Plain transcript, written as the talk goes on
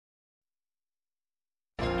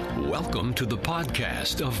Welcome to the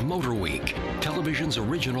podcast of Motor Week, television's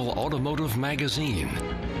original automotive magazine.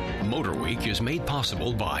 Motor Week is made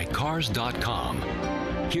possible by Cars.com.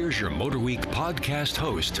 Here's your Motor Week podcast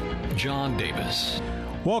host, John Davis.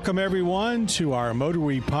 Welcome, everyone, to our Motor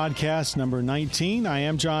Week podcast number 19. I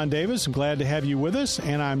am John Davis. I'm glad to have you with us,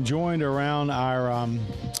 and I'm joined around our,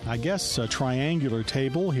 triangular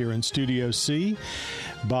table here in Studio C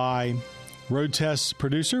by Road Test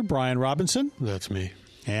producer Brian Robinson. That's me.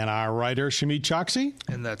 And our writer, Shamit Choksi.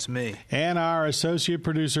 And that's me. And our associate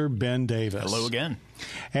producer, Ben Davis. Hello again.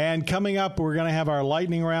 And coming up, we're going to have our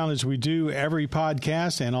lightning round as we do every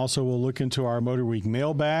podcast, and also we'll look into our Motor Week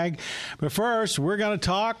mailbag. But first, we're going to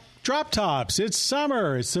talk drop tops. It's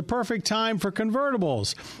summer. It's the perfect time for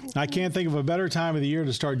convertibles. I can't think of a better time of the year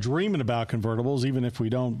to start dreaming about convertibles, even if we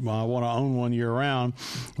don't want to own one year-round.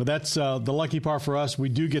 But that's the lucky part for us. We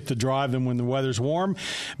do get to drive them when the weather's warm.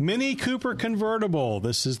 Mini Cooper convertible.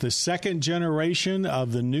 This is the second generation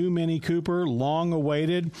of the new Mini Cooper, long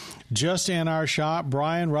awaited, just in our shop.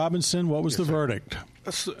 Brian Robinson, what was the verdict?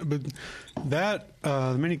 But that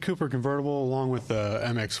the Mini Cooper convertible, along with the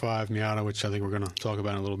MX-5 Miata, which I think we're going to talk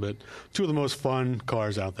about in a little bit, two of the most fun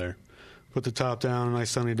cars out there. Put the top down, a nice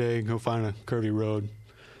sunny day, go find a curvy road.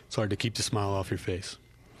 It's hard to keep the smile off your face.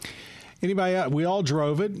 Anybody else? We all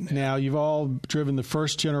drove it. Now, you've all driven the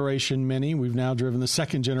first generation Mini. We've now driven the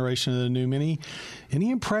second generation of the new Mini. Any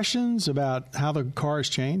impressions about how the car has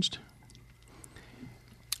changed?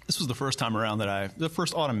 This was the first time around the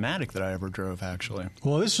first automatic that I ever drove, actually.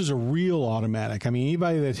 Well, this is a real automatic. I mean,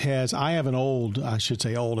 anybody that has,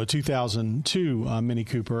 a 2002 Mini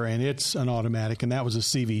Cooper, and it's an automatic, and that was a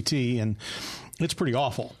CVT, and it's pretty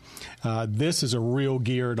awful. This is a real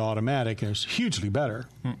geared automatic, and it's hugely better.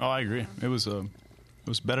 Oh, I agree. It was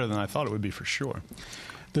better than I thought it would be for sure.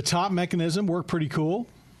 The top mechanism worked pretty cool.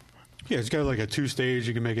 Yeah, it's got like a two-stage.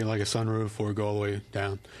 You can make it like a sunroof or go all the way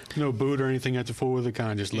down. No boot or anything at the forward. It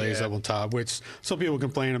kind of just lays up on top, which some people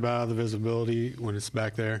complain about the visibility when it's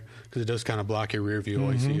back there because it does kind of block your rear view.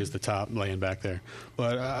 All you see is the top laying back there.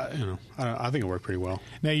 But, I think it worked pretty well.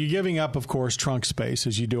 Now, you're giving up, of course, trunk space,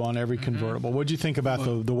 as you do on every convertible. What do you think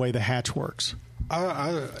about the way the hatch works?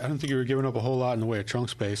 I don't think you were giving up a whole lot in the way of trunk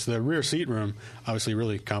space. The rear seat room obviously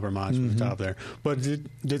really compromised from the top there, but it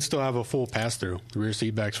did still have a full pass-through. The rear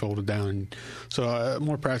seat backs folded down, so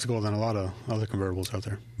more practical than a lot of other convertibles out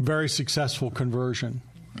there. Very successful conversion.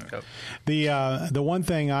 Yep. The one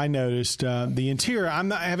thing I noticed, the interior, I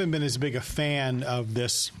haven't been as big a fan of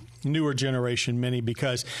this newer generation Mini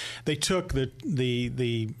because they took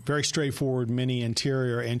the very straightforward Mini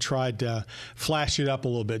interior and tried to flash it up a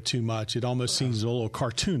little bit too much. It almost seems a little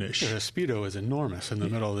cartoonish. Yeah, the Speedo is enormous in the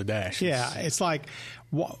middle of the dash. Yeah, it's like,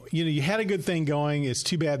 you had a good thing going. It's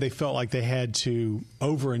too bad they felt like they had to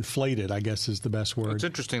overinflate it, I guess is the best word. It's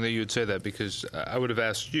interesting that you would say that because I would have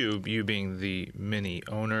asked you being the Mini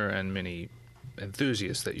owner and Mini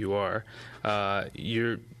enthusiast that you are,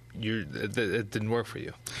 it didn't work for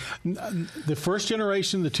you. The first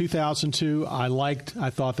generation, the 2002, I liked. I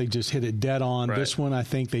thought they just hit it dead on. Right. This one, I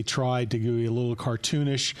think they tried to go a little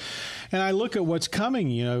cartoonish. And I look at what's coming.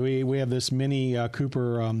 We have this Mini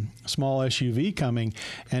Cooper small SUV coming,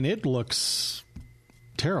 and it looks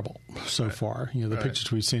terrible so far. The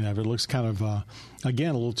pictures we've seen of it looks kind of,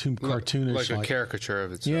 again, a little too cartoonish. Like a caricature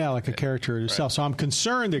of itself. Yeah, like a caricature of itself. Right. So I'm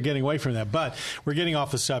concerned they're getting away from that. But we're getting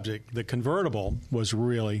off the subject. The convertible was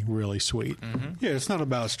really, really sweet. Mm-hmm. Yeah, it's not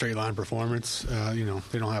about straight line performance.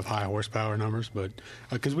 They don't have high horsepower numbers, but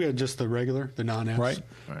because we had just the regular, the non-S. Right.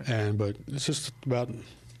 But it's just about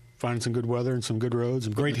finding some good weather and some good roads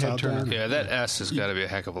and great head turn. Yeah, that S has got to be a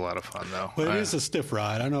heck of a lot of fun, though. But it is a stiff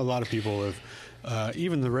ride. I know a lot of people have.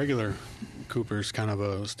 Even the regular Cooper's kind of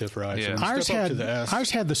a stiff ride. Yeah. So ours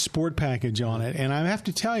had the sport package on it, and I have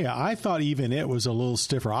to tell you, I thought even it was a little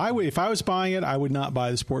stiffer. If I was buying it, I would not buy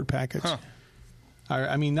the sport package. Huh.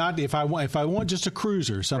 I mean, not if I want just a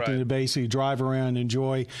cruiser, something to basically drive around and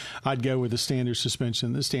enjoy, I'd go with the standard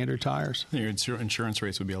suspension, the standard tires. Your insurance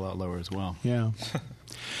rates would be a lot lower as well. Yeah.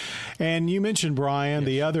 And you mentioned, Brian,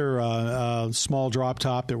 the other small drop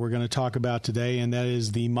top that we're going to talk about today, and that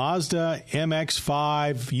is the Mazda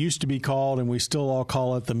MX-5, used to be called, and we still all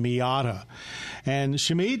call it the Miata. And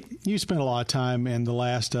Shamit, you spent a lot of time in the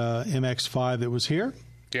last MX-5 that was here.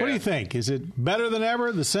 Yeah. What do you think? Is it better than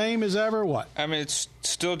ever, the same as ever, what? I mean, it's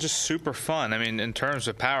still just super fun. I mean, in terms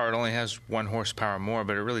of power, it only has 1 horsepower more,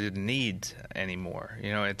 but it really didn't need any more.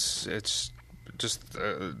 It's just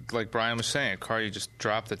like Brian was saying, a car you just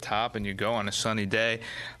drop the top and you go on a sunny day.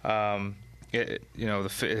 It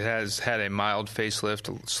has had a mild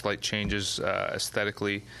facelift, slight changes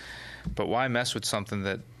aesthetically, but why mess with something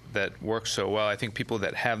that that works so well. I think people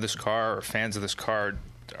that have this car or fans of this car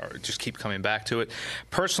just keep coming back to it.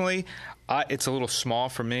 Personally, it's a little small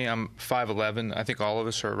for me. I'm 5'11". I think all of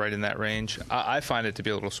us are right in that range. I find it to be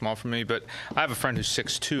a little small for me, but I have a friend who's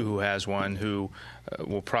 6'2" who has one who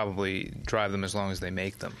will probably drive them as long as they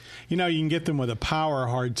make them. You know, you can get them with a power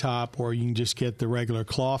hardtop, or you can just get the regular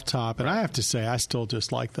cloth top. And I have to say, I still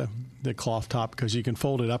just like the cloth top because you can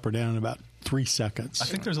fold it up or down in about 3 seconds. I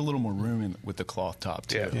think there's a little more room with the cloth top,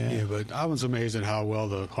 too. Yeah, but I was amazed at how well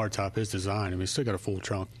the hardtop is designed. I mean, it's still got a full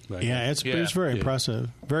trunk. It's very impressive.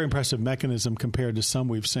 Very impressive mechanism compared to some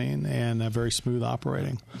we've seen, and very smooth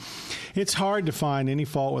operating. It's hard to find any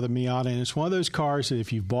fault with a Miata, and it's one of those cars that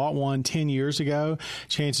if you bought one 10 years ago,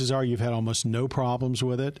 chances are you've had almost no problems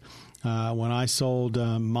with it. When I sold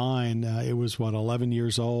mine, it was, 11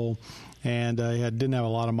 years old. And it didn't have a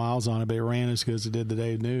lot of miles on it, but it ran as good as it did the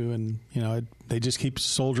day new. And, they just keep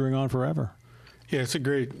soldiering on forever. Yeah, it's a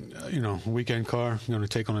great, weekend car. I'm going to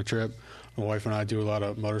take on a trip. My wife and I do a lot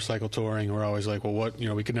of motorcycle touring. We're always like, well,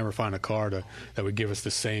 we could never find a car that would give us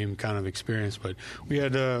the same kind of experience. But we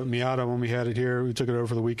had Miata when we had it here. We took it over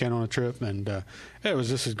for the weekend on a trip. And it was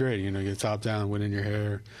just as great. You get top down, wind in your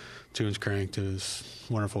hair, tunes cranked. It was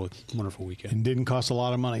wonderful weekend. And didn't cost a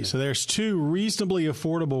lot of money. Yeah. So there's two reasonably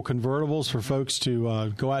affordable convertibles for folks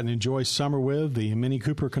to go out and enjoy summer with, the Mini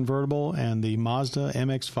Cooper convertible and the Mazda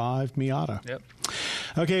MX-5 Miata. Yep.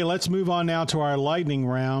 Okay, let's move on now to our lightning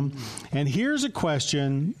round. And here's a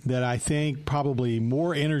question that I think probably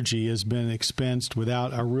more energy has been expensed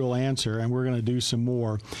without a real answer, and we're going to do some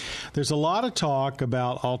more. There's a lot of talk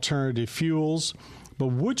about alternative fuels. But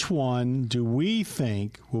which one do we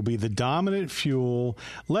think will be the dominant fuel,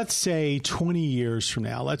 let's say 20 years from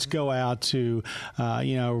now? Let's go out to,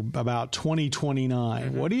 about 2029.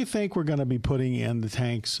 Mm-hmm. What do you think we're going to be putting in the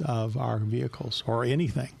tanks of our vehicles or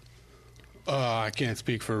anything? I can't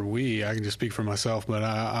speak for we. I can just speak for myself, but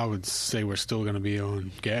I would say we're still going to be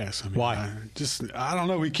on gas. I mean, why? I don't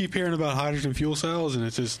know. We keep hearing about hydrogen fuel cells, and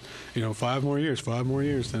it's just, 5 more years.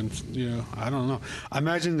 Then, I don't know. I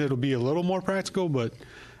imagine it'll be a little more practical, but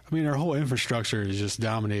I mean, our whole infrastructure is just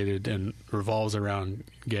dominated and revolves around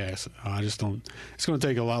gas. I just don't. It's going to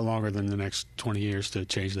take a lot longer than the next 20 years to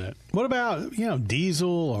change that. What about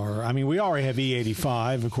diesel? Or we already have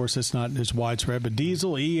E85. Of course, that's not as widespread. But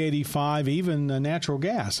diesel, E85, even natural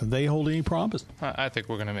gas. Do they hold any promise? I think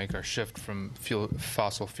we're going to make our shift from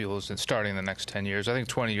fossil fuels and starting in the next 10 years. I think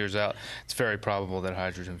 20 years out, it's very probable that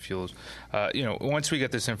hydrogen fuels. Once we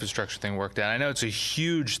get this infrastructure thing worked out, I know it's a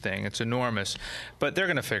huge thing. It's enormous, but they're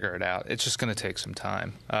going to figure it out. It's just going to take some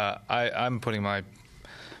time. I'm putting my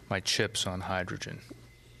chips on hydrogen.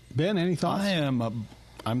 Ben, any thoughts?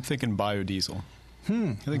 I'm thinking biodiesel.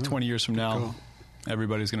 I think 20 years from now,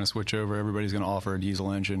 everybody's going to switch over. Everybody's going to offer a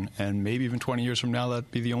diesel engine, and maybe even 20 years from now, that'd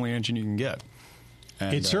be the only engine you can get.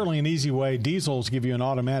 And, it's certainly an easy way. Diesels give you an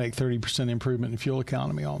automatic 30% improvement in fuel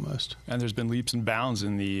economy almost. And there's been leaps and bounds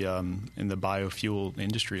in the biofuel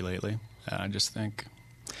industry lately. I just think.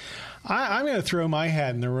 I'm going to throw my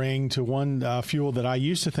hat in the ring to one fuel that I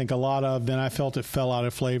used to think a lot of, then I felt it fell out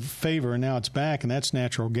of favor, and now it's back, and that's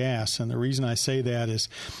natural gas. And the reason I say that is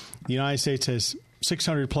the United States has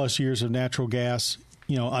 600-plus years of natural gas,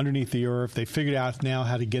 underneath the earth. They figured out now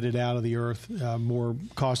how to get it out of the earth more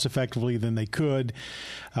cost-effectively than they could.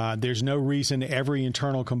 There's no reason every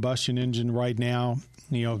internal combustion engine right now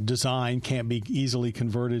design can't be easily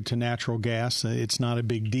converted to natural gas. It's not a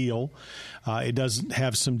big deal. It does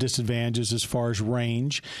have some disadvantages as far as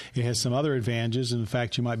range. It has some other advantages. In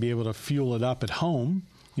fact, you might be able to fuel it up at home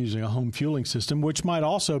using a home fueling system, which might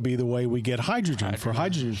also be the way we get hydrogen for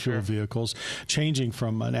hydrogen fuel vehicles, changing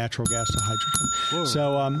from natural gas to hydrogen. Whoa.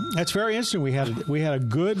 So that's very interesting. We had a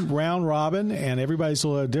good round robin, and everybody's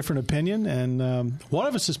a different opinion, and one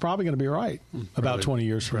of us is probably going to be right about 20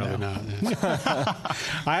 years from now. Not, yeah.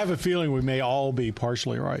 I have a feeling we may all be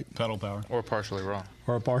partially right. Pedal power. Or partially wrong.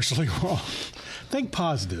 Think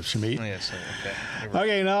positive, Shamit. Yes, okay.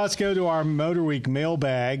 Okay, now let's go to our Motor Week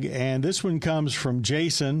mailbag, and this one comes from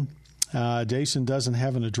Jason. Jason doesn't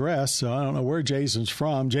have an address, so I don't know where Jason's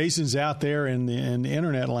from. Jason's out there in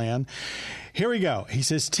internet land. Here we go. He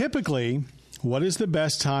says, typically, what is the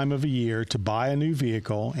best time of a year to buy a new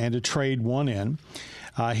vehicle and to trade one in?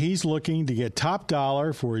 He's looking to get top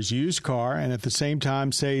dollar for his used car and at the same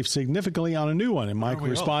time save significantly on a new one. And my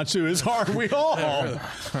response to is, are we all? You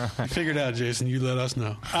figured out, Jason. You let us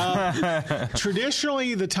know.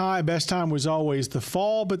 Traditionally, the best time was always the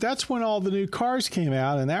fall, but that's when all the new cars came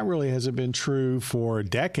out, and that really hasn't been true for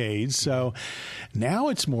decades. So now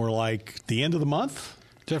it's more like the end of the month.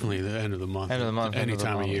 Definitely the end of the month. End of the month. Any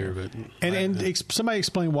time of year. But Somebody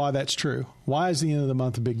explain why that's true. Why is the end of the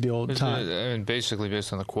month a big deal time? I mean, basically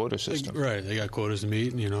based on the quota system. Right. They got quotas to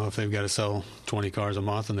meet. If they've got to sell 20 cars a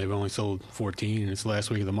month and they've only sold 14 and it's the last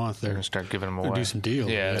week of the month, They're going to start giving them away. do some deals.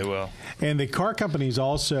 Yeah, they will. And the car companies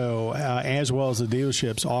also, as well as the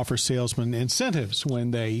dealerships, offer salesmen incentives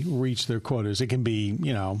when they reach their quotas. It can be,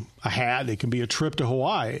 a hat. It can be a trip to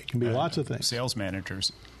Hawaii. It can be lots of things. Sales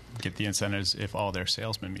managers get the incentives if all their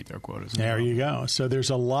salesmen meet their quotas. There you go. So there's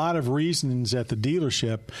a lot of reasons at the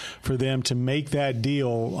dealership for them to make that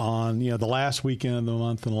deal on the last weekend of the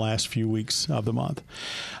month and the last few weeks of the month.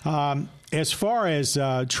 As far as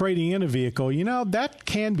trading in a vehicle, that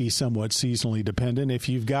can be somewhat seasonally dependent. If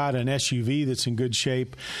you've got an SUV that's in good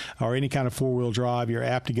shape or any kind of four-wheel drive, you're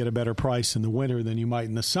apt to get a better price in the winter than you might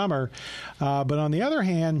in the summer. But on the other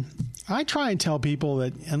hand, I try and tell people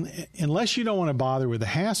that unless you don't want to bother with the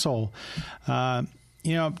hassle,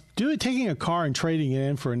 taking a car and trading it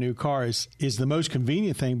in for a new car is the most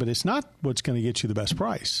convenient thing, but it's not what's going to get you the best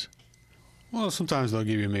price. Well, sometimes they'll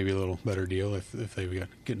give you maybe a little better deal if they've got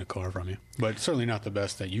getting a car from you, but certainly not the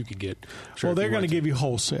best that you could get. Well, they're going to give you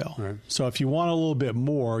wholesale. Right. So if you want a little bit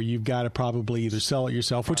more, you've got to probably either sell it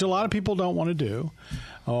yourself, which a lot of people don't want to do,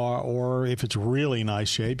 or if it's really nice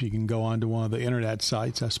shape, you can go onto one of the internet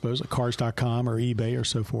sites, I suppose, like Cars.com or eBay or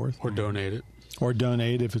so forth. Or donate it. Or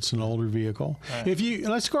donate if it's an older vehicle. Right.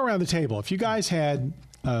 Let's go around the table. If you guys had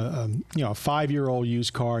a 5-year-old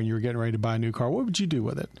used car and you were getting ready to buy a new car, what would you do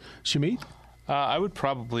with it? Shamit? I would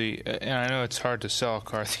probably, and I know it's hard to sell a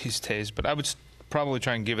car these days, but I would probably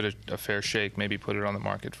try and give it a fair shake, maybe put it on the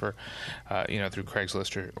market for, through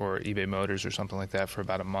Craigslist or eBay Motors or something like that for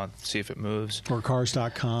about a month, see if it moves. Or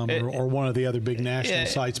Cars.com or one of the other big national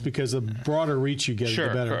sites, because the broader reach you get,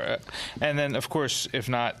 the better. And then, of course, if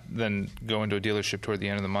not, then go into a dealership toward the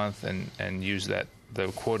end of the month and use the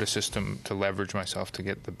quota system to leverage myself to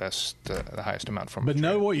get the best, the highest amount from it. But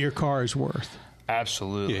know what your car is worth.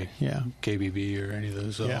 Absolutely. Yeah. KBB or any of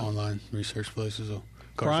those online research places.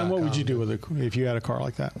 Brian, what would you do with it if you had a car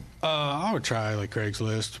like that? I would try like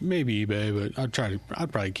Craigslist, maybe eBay, but I'd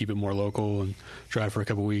probably keep it more local and try it for a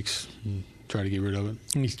couple weeks and try to get rid of it.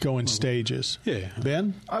 And you go in stages. Yeah.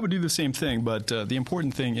 Ben? I would do the same thing, but the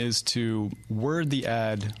important thing is to word the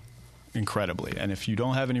ad incredibly. And if you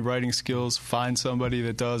don't have any writing skills, find somebody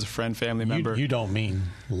that does, a friend, family member. You don't mean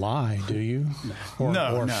lie, do you?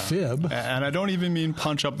 Or fib. And I don't even mean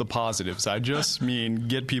punch up the positives. I just mean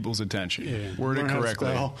get people's attention. Yeah. Word it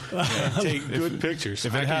correctly. Take good pictures.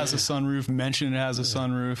 If it has a sunroof, mention it has a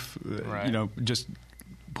sunroof. Right. Just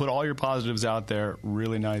put all your positives out there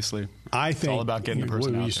really nicely. I think it's all about getting the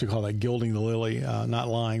person out we used to call that gilding the lily, not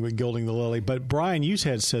lying, but gilding the lily. But Brian, you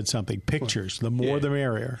had said something. Pictures, the more the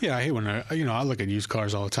merrier. Yeah, I hate when I look at used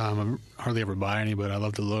cars all the time. I hardly ever buy any, but I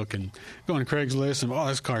love to look and go on Craigslist and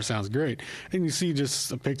this car sounds great. And you see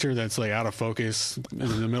just a picture that's like out of focus in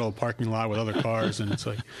the middle of a parking lot with other cars, and it's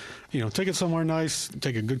like, take it somewhere nice,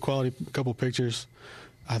 take a good quality couple pictures.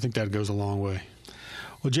 I think that goes a long way.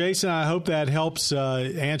 Well, Jason, I hope that helps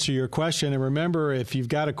answer your question. And remember, if you've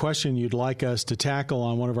got a question you'd like us to tackle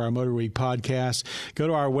on one of our Motor Week podcasts, go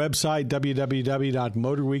to our website,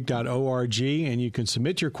 www.motorweek.org, and you can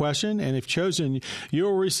submit your question. And if chosen,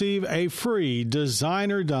 you'll receive a free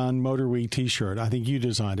designer-done Motor Week T-shirt. I think you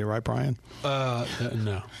designed it, right, Brian?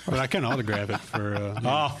 No. But I can autograph it for...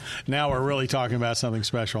 now we're really talking about something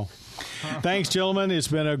special. Thanks, gentlemen. It's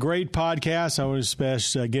been a great podcast. I want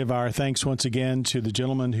to give our thanks once again to the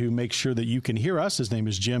gentleman who makes sure that you can hear us. His name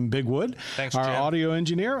is Jim Bigwood, Thanks, our Jim. audio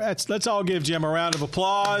engineer. Let's all give Jim a round of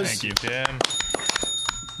applause. Thank you, Jim.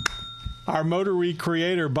 Our Motor Week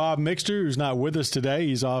creator, Bob Mixter, who's not with us today.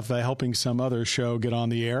 He's off helping some other show get on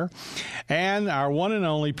the air. And our one and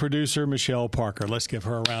only producer, Michelle Parker. Let's give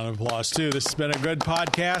her a round of applause, too. This has been a good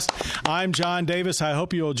podcast. I'm John Davis. I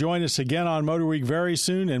hope you'll join us again on Motor Week very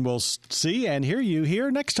soon, and we'll see and hear you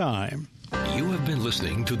here next time. You have been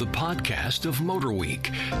listening to the podcast of Motor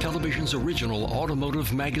Week, television's original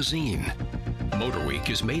automotive magazine. Motor Week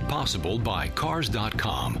is made possible by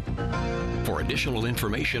Cars.com. For additional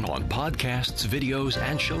information on podcasts, videos,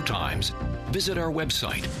 and showtimes, visit our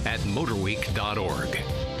website at motorweek.org.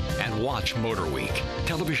 And watch Motor Week,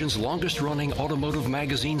 television's longest-running automotive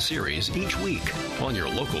magazine series each week on your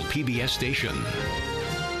local PBS station.